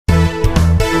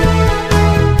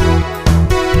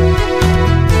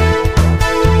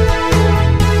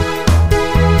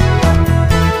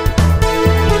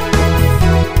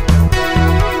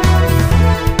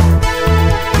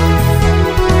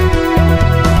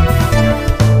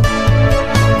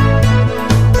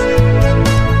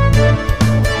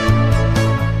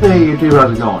Hey YouTube,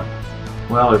 how's it going?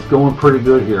 Well, it's going pretty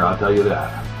good here, I'll tell you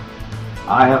that.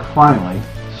 I have finally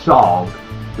solved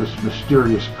this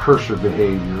mysterious cursor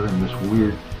behavior and this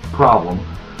weird problem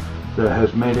that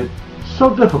has made it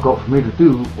so difficult for me to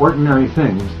do ordinary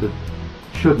things that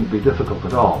shouldn't be difficult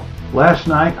at all. Last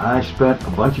night I spent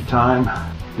a bunch of time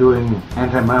doing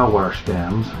anti-malware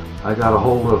scams. I got a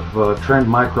hold of Trend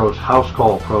Micro's house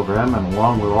call program, and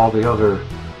along with all the other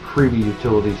freebie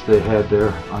utilities they had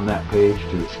there on that page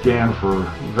to scan for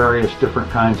various different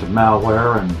kinds of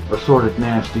malware and assorted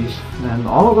nasties, and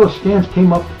all of those scans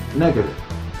came up negative.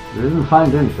 They didn't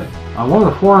find anything. On one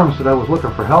of the forums that I was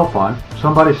looking for help on,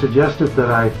 somebody suggested that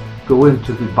I go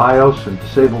into the BIOS and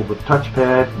disable the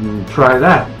touchpad and try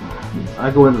that.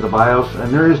 I go into the BIOS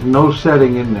and there is no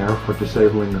setting in there for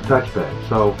disabling the touchpad,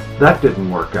 so that didn't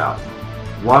work out.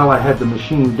 While I had the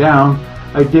machine down,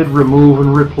 I did remove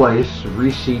and replace,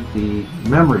 reseat the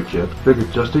memory chip,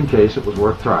 figured just in case it was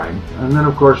worth trying, and then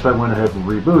of course I went ahead and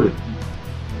rebooted.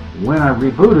 When I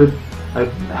rebooted, I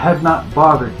had not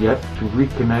bothered yet to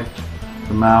reconnect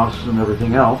the mouse and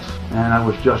everything else, and I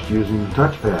was just using the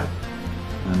touchpad.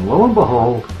 And lo and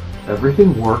behold,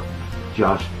 everything worked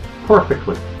just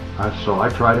perfectly. So I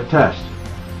tried a test.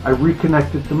 I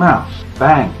reconnected the mouse.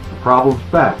 Bang, the problem's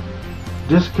back.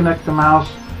 Disconnect the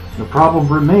mouse, the problem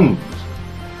remains.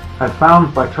 I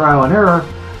found by trial and error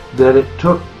that it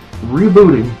took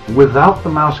rebooting without the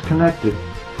mouse connected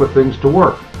for things to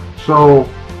work. So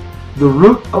the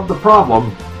root of the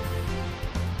problem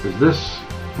is this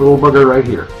little bugger right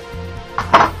here.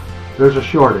 There's a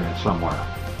short in it somewhere.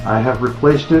 I have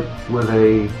replaced it with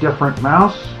a different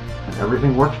mouse and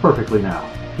everything works perfectly now.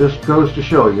 This goes to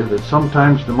show you that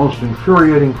sometimes the most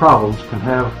infuriating problems can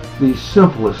have the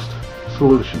simplest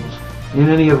solutions. In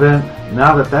any event,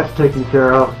 now that that's taken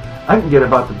care of, I can get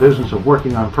about the business of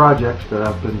working on projects that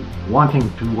I've been wanting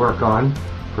to work on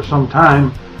for some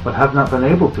time, but have not been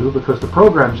able to because the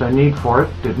programs I need for it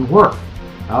didn't work.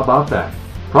 How about that?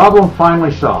 Problem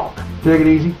finally solved. Take it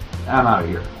easy. I'm out of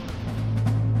here.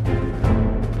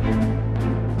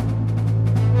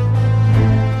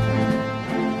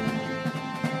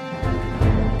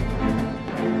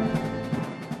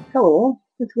 Hello,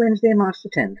 it's Wednesday, March the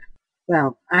 10th.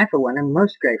 Well, I for one am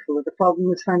most grateful that the problem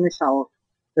was finally solved.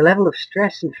 The level of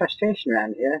stress and frustration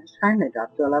around here has finally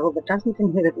dropped to a level that doesn't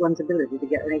inhibit one's ability to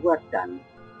get any work done.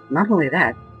 Not only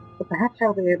that, but perhaps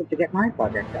I'll be able to get my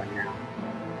project done now.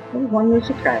 This is one new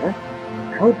subscriber,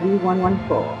 Code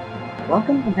V114.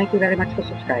 Welcome and thank you very much for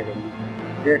subscribing.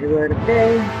 Dirty word of the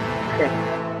day, trick.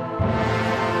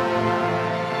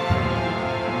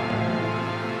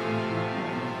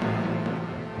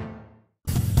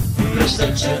 Mr.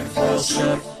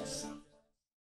 TinFoilChef.